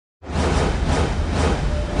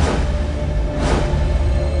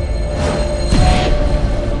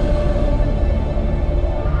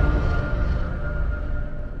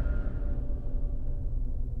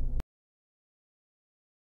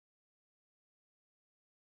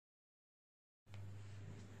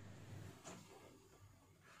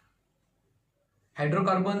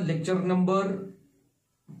Hydrocarbon lecture number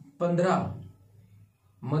 15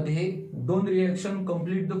 मध्ये दोन reaction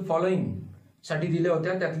complete the following साठी दिल्या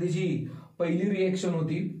होत्या. त्यातली जी पहिली रिएक्शन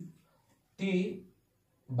होती ती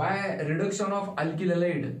by reduction of alkyl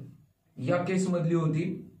halide या केस मधली होती,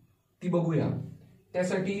 ती बघूया.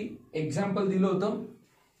 त्यासाठी एक्झाम्पल दिलं होतं,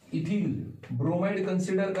 इथिल ब्रोमाइड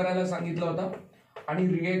कन्सिडर करायला सांगितलं होतं आणि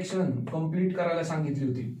रिएक्शन कंप्लीट करायला सांगितली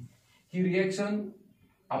होती. ही रिएक्शन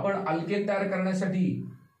आपण अल्केन तयार करण्यासाठी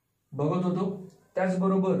बघत होतो.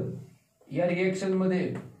 त्याचबरोबर या रिएक्शन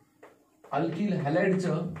मध्ये अल्किल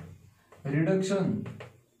हॅलाइडचं रिडक्शन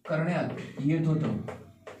करण्यात येत होतं.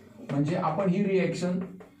 म्हणजे आपण ही reaction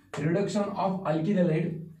reduction of alkyl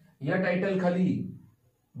halide या टायटल खाली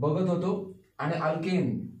बघत होतो आणि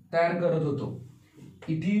अल्केन तयार करत होतो.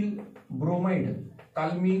 इथिल ब्रोमाइड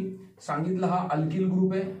काल मी सांगितलं हा अल्किल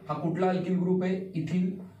ग्रुप आहे. हा कुठला अल्किल ग्रुप आहे?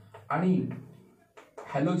 इथिल. आणि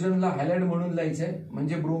हॅलोजनला हॅलाइड म्हणून लिहायचंय,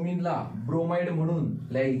 म्हणजे ब्रोमीनला ब्रोमाइड म्हणून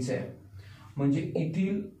लिहायचंय, म्हणजे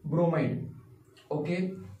ethyl bromide. Okay.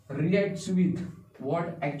 Reacts with what?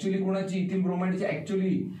 Actually कोणाची? इथिल ब्रोमाइडची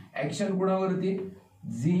ऍक्च्युअली ऍक्शन कोणावरती?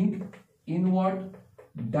 Zinc in what?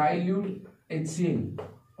 Dilute HCl.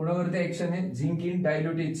 कोणावरती ऍक्शन आहे? Zinc in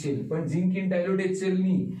dilute HCl. पण झिंक इन डायल्यूट HCl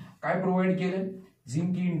नी काय प्रोव्हाइड केलंय?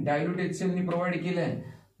 झिंक इन डायल्यूट HCl नी प्रोव्हाइड केलंय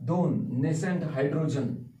दोन नेसेंट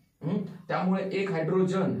हायड्रोजन. त्यामुळे एक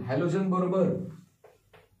हायड्रोजन हॅलोजन बरोबर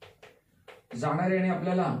जाणार आहे आणि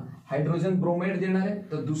आपल्याला हायड्रोजन ब्रोमाइड देणार आहे,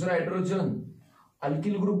 तर दुसरा हायड्रोजन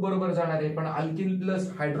अल्किल ग्रुप बरोबर जाणार आहे. पण अल्किल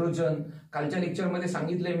प्लस हायड्रोजन कालच्या लेक्चर मध्ये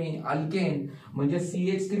सांगितले मी, अल्केन म्हणजे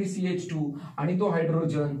CH3CH2 आणि तो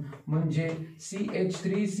हायड्रोजन म्हणजे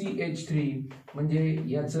CH3CH3, म्हणजे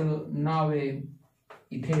याचं नाव आहे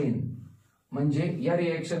इथेन. म्हणजे या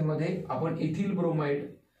रिएक्शन मध्ये आपण इथिल ब्रोमाइड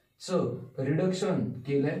च रिडक्शन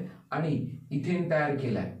केलंय आणि इथेन तयार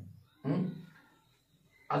केलाय.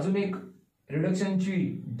 अजून एक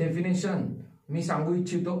रिडक्शनची डेफिनेशन मी सांगू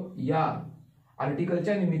इच्छितो या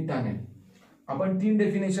आर्टिकलच्या निमित्ताने. आपण 3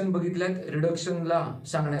 डेफिनेशन बघितल्यात रिडक्शनला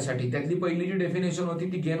सांगण्यासाठी. त्यातली पहिली जी डेफिनेशन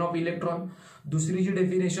होती ती गेन ऑफ इलेक्ट्रॉन. दुसरी जी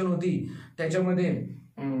डेफिनेशन होती त्याच्यामध्ये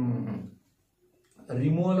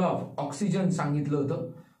रिमूव्हल ऑफ ऑक्सिजन सांगितलं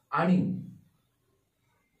होतं आणि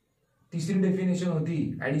तिसरी डेफिनेशन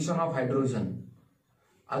होती ऍडिशन ऑफ हायड्रोजन.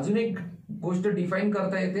 अजून एक गोष्ट डिफाइन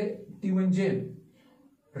करता येते ती म्हणजे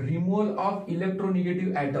रिमूव्हल ऑफ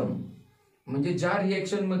इलेक्ट्रोनिगेटिव्ह ऍटम. म्हणजे ज्या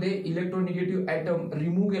रिएक्शन मध्ये इलेक्ट्रोनिगेटिव्ह ऍटम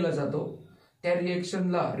रिमूव्ह केला जातो त्या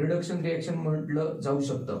रिएक्शनला रिडक्शन रिएक्शन म्हटलं जाऊ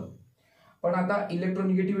शकतं. पण आता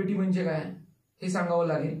इलेक्ट्रोनिगेटिव्हिटी म्हणजे काय हे सांगावं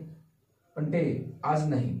लागेल, पण ते आज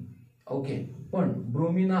नाही. ओके. पण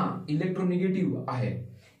ब्रोमीन हा इलेक्ट्रोनिगेटिव्ह आहे.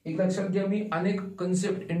 एक लक्षात घ्या, मी अनेक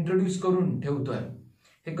कन्सेप्ट इंट्रोड्यूस करून ठेवतोय.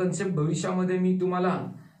 हे कन्सेप्ट भविष्यामध्ये मी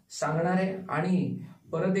तुम्हाला सांगणार आहे आणि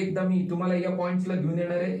परत एकदा मी तुम्हाला या पॉइंट्सला घेऊन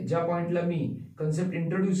येणार आहे. ज्या पॉइंटला मी कन्सेप्ट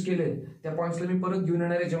इंट्रोड्यूस केले त्या पॉइंट्सला मी परत घेऊन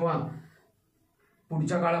येणार आहे जेव्हा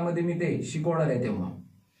पुढच्या काळामध्ये मी ते शिकवणार आहे तेव्हा.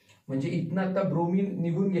 म्हणजे इथनं आता ब्रोमीन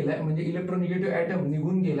निघून गेलाय, म्हणजे इलेक्ट्रोनिगेटिव्ह ऍटम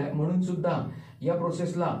निघून गेलाय, म्हणून सुद्धा या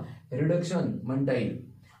प्रोसेसला रिडक्शन म्हणता येईल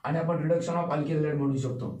आणि आपण रिडक्शन ऑफ अल्किल हॅलाइड म्हणू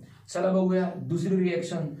शकतो. चला बघूया दुसरी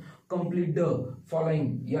रिएक्शन कंप्लीट द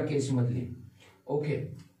फॉलोइंग या केस मधली. ओके.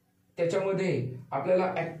 त्याच्यामध्ये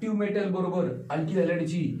आपल्याला ऍक्टिव्ह मेटल बरोबर अल्किल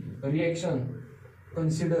हॅलाइडची रिएक्शन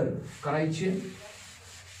कन्सिडर करायची.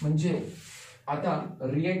 म्हणजे आता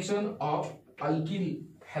reaction of alkyl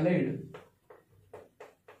halide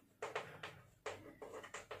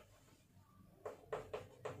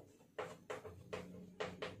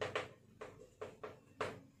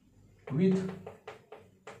with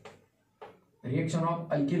reaction of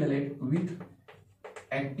alkyl halide with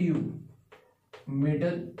active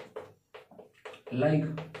metal like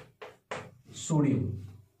sodium,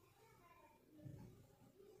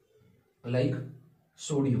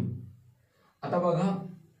 आता बघा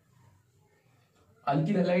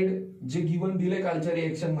अल्किल हॅलाइड जे गिवन दिले कालच्या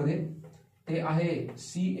रिएक्शन मध्ये ते आहे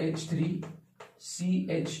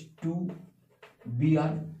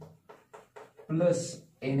CH3CH2Br plus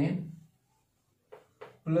Na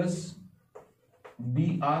plus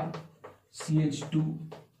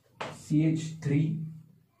BrCH2CH3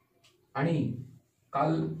 आणि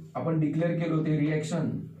काल आपण डिक्लेअर केलं होते रिएक्शन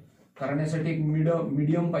करण्यासाठी एक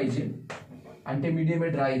मीडियम पाहिजे आणि ते मीडियम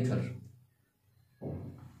आहे ड्राय इथर.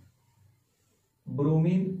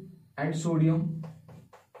 Bromine and sodium,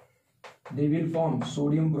 they will form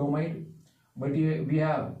sodium bromide, but we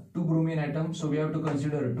have 2 bromine atoms, so we have to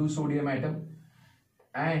consider 2 sodium atom,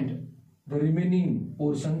 and the remaining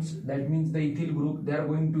portions, that means the ethyl group, they are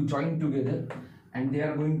going to join together and they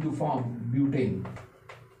are going to form butane.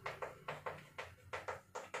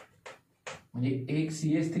 म्हणजे एक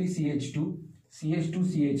CH3CH2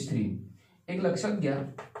 CH2CH3. एक लक्षात घ्या,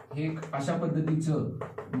 हे एक अशा पद्धतीचं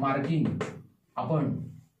marking आपण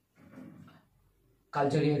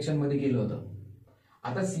कालच्या रिएक्शन मध्ये केलं होतं.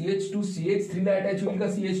 आता CH2CH3 ला अटॅच होईल का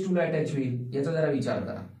CH2 ला अटॅच होईल याचा जरा विचार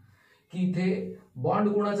करा की इथे बॉन्ड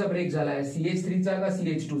कोणाचा ब्रेक झालाय, CH3 चा का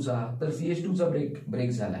CH2 चा? तर CH2 चा ब्रेक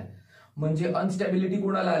झालाय. म्हणजे अनस्टॅबिलिटी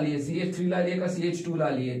कोणाला आली आहे, CH3 ला आली आहे का CH2 ला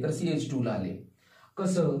आली आहे? तर CH2 ला आली.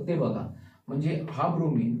 कसं ते बघा. म्हणजे हा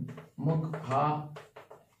ब्रोमीन, मग हा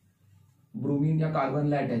ब्रोमीन या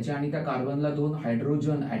कार्बनला अटॅच आहे आणि त्या कार्बनला 2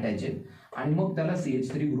 हायड्रोजन अटॅच आहेत आणि मग त्याला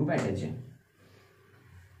CH3 ग्रुप अटॅच आहे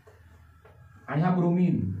आणि हा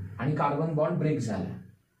ब्रोमीन आणि कार्बन बॉन्ड ब्रेक झाला.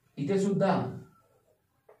 इथे सुद्धा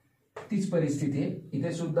तीच परिस्थिती आहे.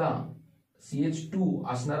 इथे सुद्धा CH2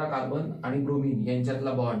 असणारा कार्बन आणि ब्रोमीन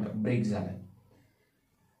यांच्यातला बॉन्ड ब्रेक झालाय.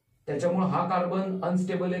 त्याच्यामुळे हा कार्बन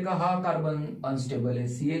अनस्टेबल आहे का हा कार्बन अनस्टेबल आहे?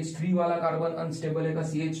 CH3 वाला कार्बन अनस्टेबल आहे का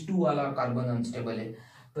CH2 वाला कार्बन अनस्टेबल आहे?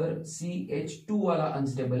 तर CH2 वाला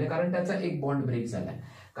अनस्टेबल आहे, कारण त्याचा एक बॉन्ड ब्रेक झालाय.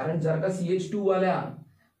 कारण जर का CH2 वाल्या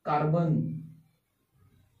कार्बनचा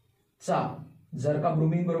जर का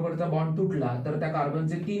ब्रोमीन बरोबरचा बॉन्ड तुटला तर त्या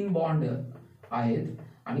कार्बनचे 3 बॉन्ड आहेत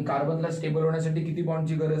आणि कार्बनला स्टेबल होण्यासाठी किती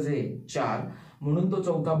बॉन्डची गरज आहे? 4. म्हणून तो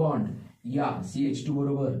चौथा बॉन्ड या CH2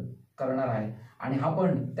 बरोबर करणार आहे आणि हा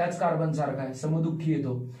पण त्याच कार्बन सारखा आहे, समदुःखी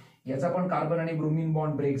येतो. याचा पण कार्बन आणि ब्रोमीन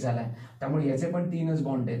बॉन्ड ब्रेक झालाय, त्यामुळे याचे पण 3च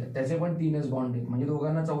बॉन्ड आहेत, त्याचे पण 3च बॉन्ड आहेत. म्हणजे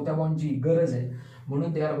दोघांना चौथ्या बॉन्डची गरज आहे,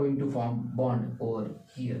 म्हणून they are going to form bond over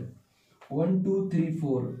here. 1 2 3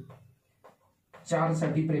 4 4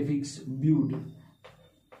 साठी प्रेफिक्स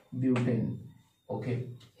ब्यूटेन. ओके,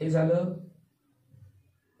 हे झालं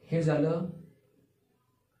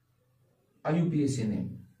IUPAC नेम.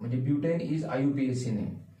 म्हणजे butane is IUPAC name.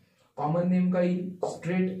 Common name काही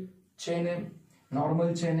स्ट्रेट चेन आहे,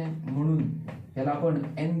 नॉर्मल चेन आहे, म्हणून याला आपण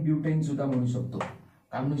N ब्यूटेन सुद्धा म्हणू शकतो.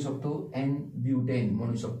 काय म्हणू शकतो? N ब्यूटेन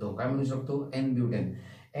म्हणू शकतो. काय म्हणू शकतो? N butane.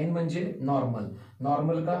 N म्हणजे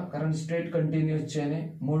नॉर्मल का? कारण स्ट्रेट कंटिन्युअस चेन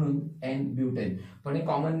आहे म्हणून N ब्यूटेन. पण हे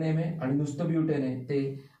कॉमन नेम आहे आणि नुसतं ब्यूटेन आहे ते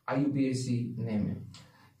IUPAC नेम आहे.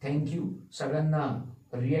 थँक्यू सगळ्यांना.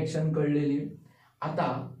 रिएक्शन कळलेली.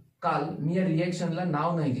 आता काल मी या रिएक्शनला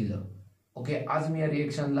नाव नाही दिलं. ओके, आज मी या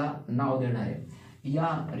रिएक्शनला नाव देणार आहे. या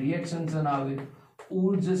रिएक्शनचं नाव आहे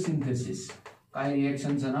ऊर्ज सिंथेसिस. काय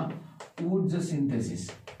रिएक्शनचं नाव? Wurtz synthesis.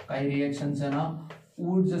 काय रिएक्शनचं नाव?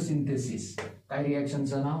 Wurtz synthesis. काय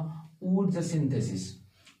रिएक्शनचं नाव? Wurtz synthesis.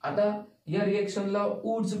 आता या रिएक्शनला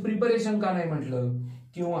ऊर्ज प्रिपरेशन का नाही म्हटलं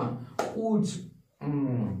किंवा ऊर्ज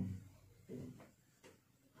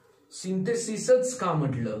सिंथेसिसच का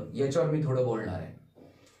म्हटलं याच्यावर मी थोडं बोलणार आहे.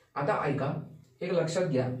 आता ऐका, एक लक्षात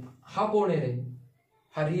घ्या. हा कोण आहे रे?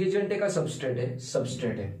 हा रिएजंट आहे का सबस्ट्रेट आहे?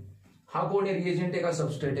 सबस्ट्रेट आहे. हा कोण आहे? रिएजंट आहे का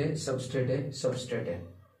सबस्ट्रेट आहे? सबस्ट्रेट आहे. सबस्ट्रेट आहे.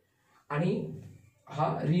 आणि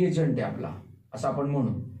हा रिएजंट आहे आपला, असं आपण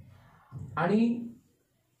म्हणू. आणि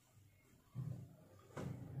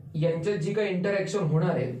यांच्यात जी काही इंटरॅक्शन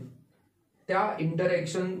होणार आहे त्या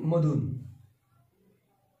इंटरॅक्शन मधून,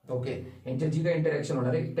 ओके, यांच्यात जी काही इंटरॅक्शन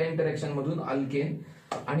होणार आहे त्या इंटरॅक्शन मधून अल्केन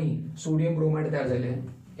आणि सोडियम ब्रोमाइड तयार झाले.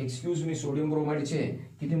 एक्सक्यूज मी, सोडियम ब्रोमाइडचे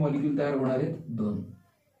किती मॉलिक्यूल तयार होणार आहेत? 2.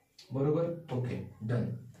 बरोबर? Okay, done.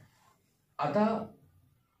 आता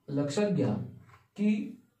लक्षात घ्या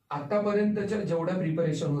की आतापर्यंतच्या जेवढ्या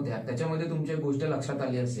प्रिपरेशन होत्या त्याच्यामध्ये तुमच्या एक गोष्ट लक्षात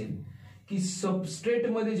आली असेल की सबस्ट्रेट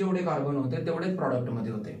मध्ये जेवढे कार्बन होते तेवढेच प्रॉडक्ट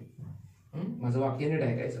मध्ये होते. माझं वाक्य नीट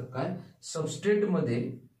ऐकायचं. काय? सबस्ट्रेट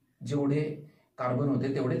मध्ये जेवढे कार्बन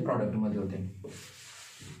होते तेवढेच प्रॉडक्ट मध्ये होते.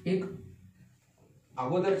 एक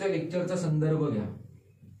अगोदरच्या लेक्चरचा संदर्भ घ्या.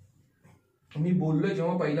 मी बोललोय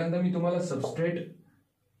जेव्हा पहिल्यांदा मी तुम्हाला substrate,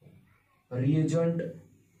 reagent,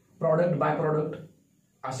 product, bye product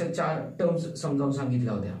अशा 4 टर्म्स समजावून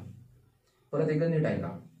सांगितल्या होत्या. परत एकदा नीट ऐका.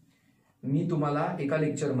 मी तुम्हाला एका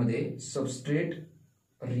लेक्चरमध्ये substrate,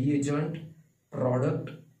 reagent,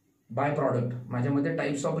 product, bye product माझ्यामध्ये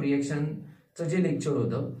टाइप्स ऑफ रिएक्शनचं जे लेक्चर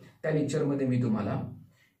होतं त्या लेक्चरमध्ये मी तुम्हाला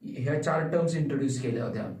ह्या 4 टर्म्स इंट्रोड्यूस केल्या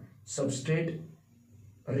होत्या. सबस्ट्रेट,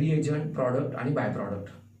 रिएजंट, प्रॉडक्ट आणि बाय प्रॉडक्ट.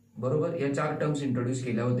 बरोबर? या 4 टर्म्स इंट्रोड्यूस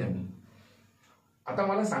केल्या होत्या मी. आता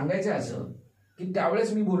मला सांगायचं असं की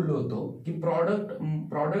त्यावेळेस मी बोललो होतो की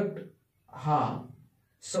प्रॉडक्ट हा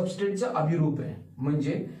सबस्ट्रेटचा अभिरूप आहे.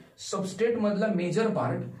 म्हणजे सबस्ट्रेट मधला मेजर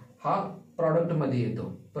पार्ट हा प्रॉडक्ट मध्ये येतो.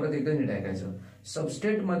 परत एकदा नीट ऐकायचं.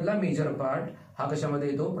 सबस्ट्रेट मधला मेजर पार्ट हा कशामध्ये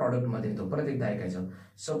येतो? प्रॉडक्ट मध्ये येतो. परत एकदा ऐकायचं.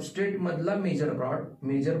 सबस्ट्रेट मधला मेजर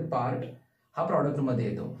पार्ट हा प्रॉडक्ट मध्ये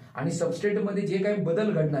येतो आणि सबस्ट्रेट मध्ये जे काही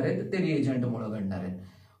बदल घडणार आहेत ते रिएजंट मुळे घडणार आहेत.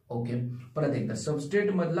 ओके, परत एकदा.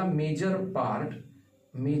 सबस्ट्रेट मधला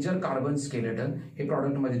मेजर कार्बन स्केलेटन हे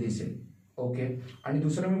प्रॉडक्ट मध्ये दिसेल. ओके, आणि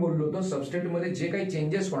दुसरं मी बोललो होतो सबस्ट्रेटमध्ये जे काही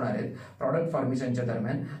चेंजेस होणार आहेत प्रॉडक्ट फॉर्मेशनच्या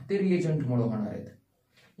दरम्यान ते रिएजंटमुळे होणार आहेत.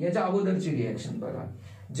 याच्या अगोदरची रिएक्शन बघा.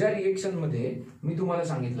 ज्या रिएक्शनमध्ये मी तुम्हाला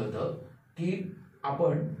सांगितलं होतं की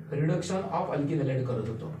आपण रिडक्शन ऑफ अल्किल हॅलाइड करत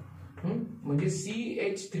होतो, म्हणजे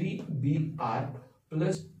CH3Br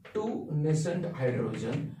प्लस 2 नेसंट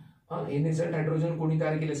हायड्रोजन. हे नेसंट हायड्रोजन कोणी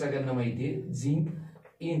तयार केले सगळ्यांना माहिती आहे, झिंक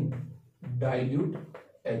इन डायल्यूट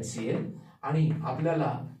HCl, आणि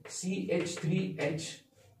आपल्याला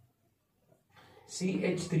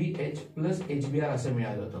CH3H प्लस HBr असं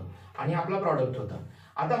मिळालं होतं आणि आपला प्रॉडक्ट होता.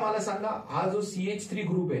 आता मला सांगा, हा जो CH3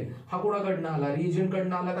 ग्रुप आहे हा कोणाकडनं आला, रिएजंट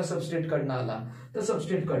कडनं आला का सबस्ट्रेट कडनं आला? तर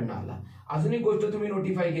सबस्ट्रेट कडनं आला. अजून एक गोष्ट तुम्ही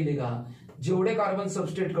नोटिफाय केली का, जेवढे कार्बन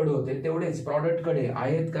सबस्ट्रेट कडे होते तेवढेच प्रॉडक्ट कडे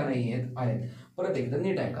आहेत का नाही आहेत? आहेत. परत एकदा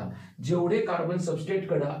नीट ऐका, जेवढे कार्बन सबस्ट्रेट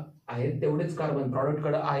कडे आहेत तेवढेच कार्बन प्रॉडक्ट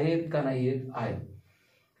कडे आहेत का नाही आहेत?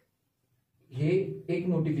 हे एक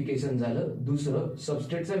नोटिफिकेशन झालं. दुसरं,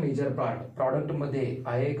 सबस्ट्रेटचा मेजर पार्ट प्रॉडक्ट मध्ये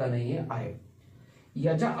आहे का नाही आहे.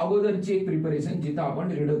 याच्या अगोदरची एक प्रिपरेशन जिथं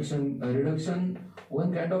आपण रिडक्शन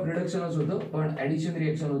वन काइंड ऑफ रिडक्शनच होतं, पण ऍडिशन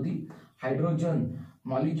रिएक्शन होती. हायड्रोजन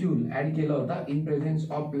मॉलिक्यूल ऍड केला होता in presence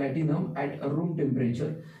of platinum at room temperature.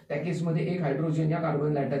 त्या केसमध्ये एक हायड्रोजन या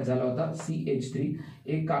कार्बनला अटॅच झाला होता CH3,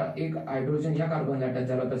 एक हायड्रोजन या कार्बनला अटॅच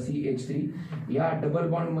झाला होता CH3. या डबल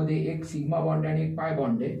बॉन्ड मध्ये एक सिग्मा बॉन्ड आणि एक पाय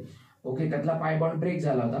बॉन्ड आहे. ओके, त्यातला पाय बॉन्ड ब्रेक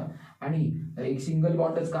झाला होता आणि एक सिंगल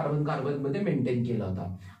बॉन्डच कार्बन मध्ये मेंटेन केला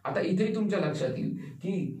होता. आता इथे तुमच्या लक्षात येईल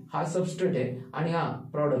की हा सबस्ट्रेट आहे आणि हा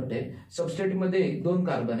प्रॉडक्ट आहे. सबस्ट्रेट मध्ये 2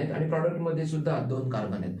 कार्बन आहेत आणि प्रॉडक्ट मध्ये सुद्धा 2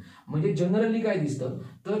 कार्बन आहेत. म्हणजे जनरली काय दिसतं,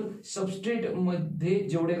 तर सबस्ट्रेट मध्ये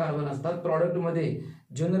जेवढे कार्बन असतात प्रॉडक्ट मध्ये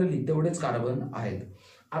जनरली तेवढेच कार्बन आहेत.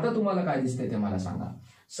 आता तुम्हाला काय दिसतंय ते मला सांगा.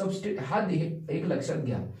 सबस्ट्रेट हा एक लक्षात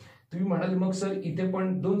घ्या. तुम्ही म्हणाल मग सर इथे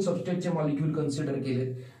पण 2 सबस्ट्रेटचे मॉलिक्यूल कन्सिडर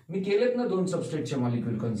केलेत. मी केलेत ना 2 सबस्ट्रेटचे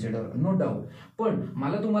मॉलिक्यूल कन्सिडर, नो डाऊट. पण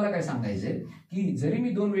मला तुम्हाला काय सांगायचंय की जरी मी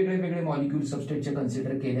 2 वेगळे मॉलिक्यूल सबस्ट्रेटचे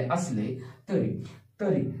कन्सिडर केले असले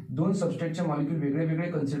तरी 2 सबस्ट्रेटचे मॉलिक्यूल वेगळे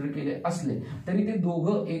कन्सिडर केले असले तरी ते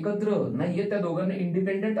दोघं एकत्र नाहीये, त्या दोघांना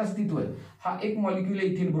इंडिपेंडेंट अस्तित्व आहे. हा एक मॉलिक्यूल आहे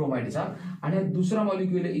इथिल ब्रोमाइडचा आणि दुसरा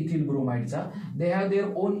मॉलिक्यूल आहे ethyl ब्रोमाइडचा. They have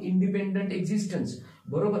their own independent existence.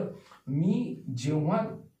 बरोबर. मी जेव्हा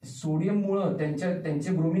सोडियम मुळे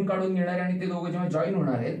त्यांचे ब्रोमिन काढून घेणार आणि ते दोघं जेव्हा जॉईन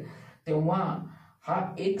होणार आहेत तेव्हा हा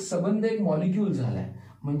एक संबंध एक मॉलिक्यूल झालाय.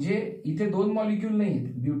 म्हणजे इथे 2 मॉलिक्यूल नाहीत,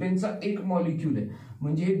 ब्युटेनचा एक मॉलिक्यूल आहे.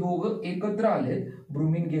 म्हणजे हे दोघं एकत्र आलेत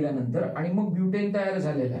ब्रोमिन गेल्यानंतर आणि मग ब्युटेन तयार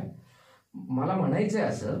झालेला आहे. मला म्हणायचंय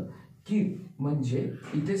असं की म्हणजे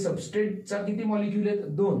इथे सबस्ट्रेटचा किती मॉलिक्यूल आहेत?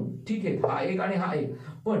 2. ठीक आहे, हा एक आणि हा एक.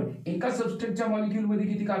 पण एका सबस्ट्रेटच्या मॉलिक्यूल मध्ये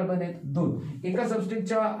किती कार्बन आहेत? 2. एका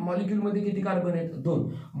सबस्ट्रेटच्या मॉलिक्यूल मध्ये किती कार्बन आहेत? 2.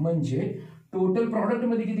 म्हणजे टोटल प्रॉडक्ट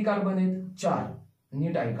मध्ये किती कार्बन आहेत? 4.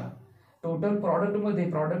 नीट ऐका, टोटल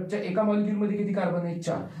प्रॉडक्टच्या एका मॉलिक्यूल मध्ये किती कार्बन आहेत?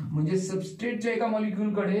 4. म्हणजे सबस्ट्रेटच्या एका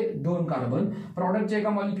मॉलिक्यूलकडे 2 कार्बन, प्रॉडक्टच्या एका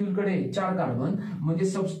मॉलिक्यूलकडे 4 कार्बन. म्हणजे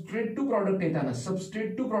सबस्ट्रेट टू प्रॉडक्ट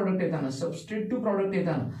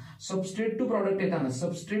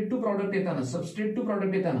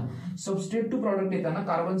येताना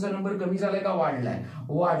कार्बनचा नंबर कमी झालाय का वाढलाय?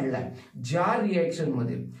 ज्या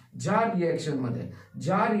रिएक्शनमध्ये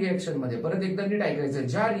परत एकदा नीट ऐकायचं,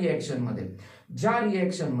 ज्या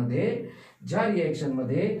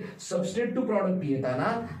रिएक्शनमध्ये सबस्ट्रेट टू प्रॉडक्ट येताना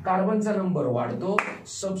कार्बनचा नंबर वाढतो,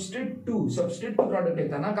 सबस्ट्रेट टू प्रॉडक्ट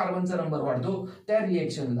येताना कार्बनचा नंबर वाढतो, त्या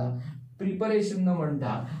रिएक्शनला प्रिपरेशन न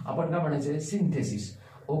म्हणता आपण काय म्हणायचं? सिंथेसिस.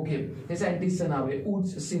 ओके, हे सायंटिस्टचं नाव आहे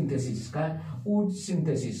ऊड्स सिंथेसिस.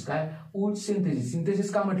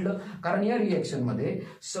 सिंथेसिस का म्हटलं? कारण या रिएक्शन मध्ये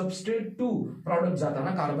सबस्ट्रेट टू प्रॉडक्ट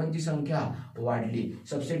जाताना कार्बनची संख्या वाढली.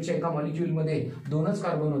 सबस्ट्रेटच्या एका मॉलिक्यूल मध्ये 2च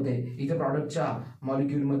कार्बन होते, इथे प्रॉडक्टच्या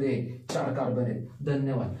मॉलिक्यूल मध्ये 4 कार्बन आहेत.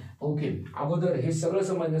 धन्यवाद. ओके, अगोदर हे सगळं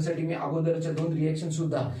समजण्यासाठी मी अगोदरच्या 2 रिएक्शन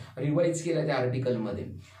सुद्धा रिवाइज केल्या त्या आर्टिकल मध्ये.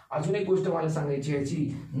 अजून एक गोष्ट मला सांगायची,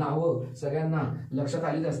 याची नावं सगळ्यांना लक्षात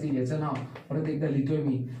आलीच असतील. याचं नाव परत एकदा लिहितोय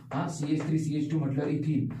मी. CH3 CH2 म्हटलं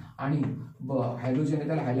इथिल आणि हायड्रोजन आहे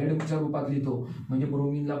त्याला हायलाइडच्या रूपात लिहितो, म्हणजे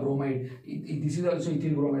ब्रोमिनला bromide. This is also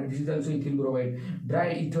ethyl bromide.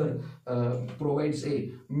 Dry इथर प्रोव्हाइड्स ए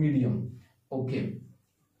मीडियम. ओके,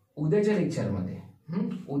 उद्याच्या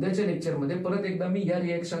लेक्चरमध्ये परत एकदा मी या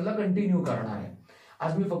रिएक्शनला कंटिन्यू करणार आहे.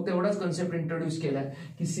 आज मी फक्त एवढाच कन्सेप्ट इंट्रोड्यूस केलाय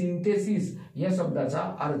की सिंथेसिस या शब्दाचा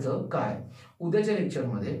अर्थ काय. उद्याच्या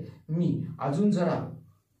लेक्चरमध्ये मी अजून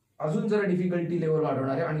जरा डिफिकल्टी लेवल वाढवणार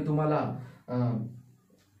आहे आणि तुम्हाला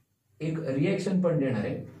एक रिएक्शन पण देणार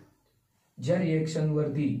आहे, ज्या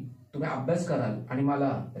रिएक्शनवरती तुम्ही अभ्यास कराल आणि मला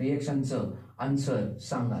रिएक्शनचं आन्सर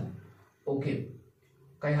सांगाल. ओके,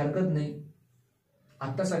 काही हरकत नाही.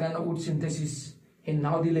 आता सगळ्यांना ऊड सिंथेसिस हे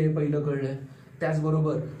नाव दिलं हे पहिलं कळलं.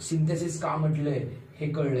 त्याचबरोबर सिंथेसिस का म्हटलंय हे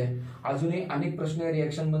कळलंय. अजूनही अनेक प्रश्न या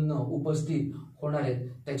रिएक्शन मधनं उपस्थित होणार आहेत,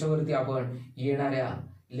 त्याच्यावरती आपण येणाऱ्या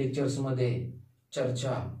लेक्चर्समध्ये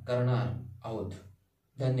चर्चा करणार आहोत.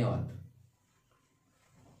 धन्यवाद.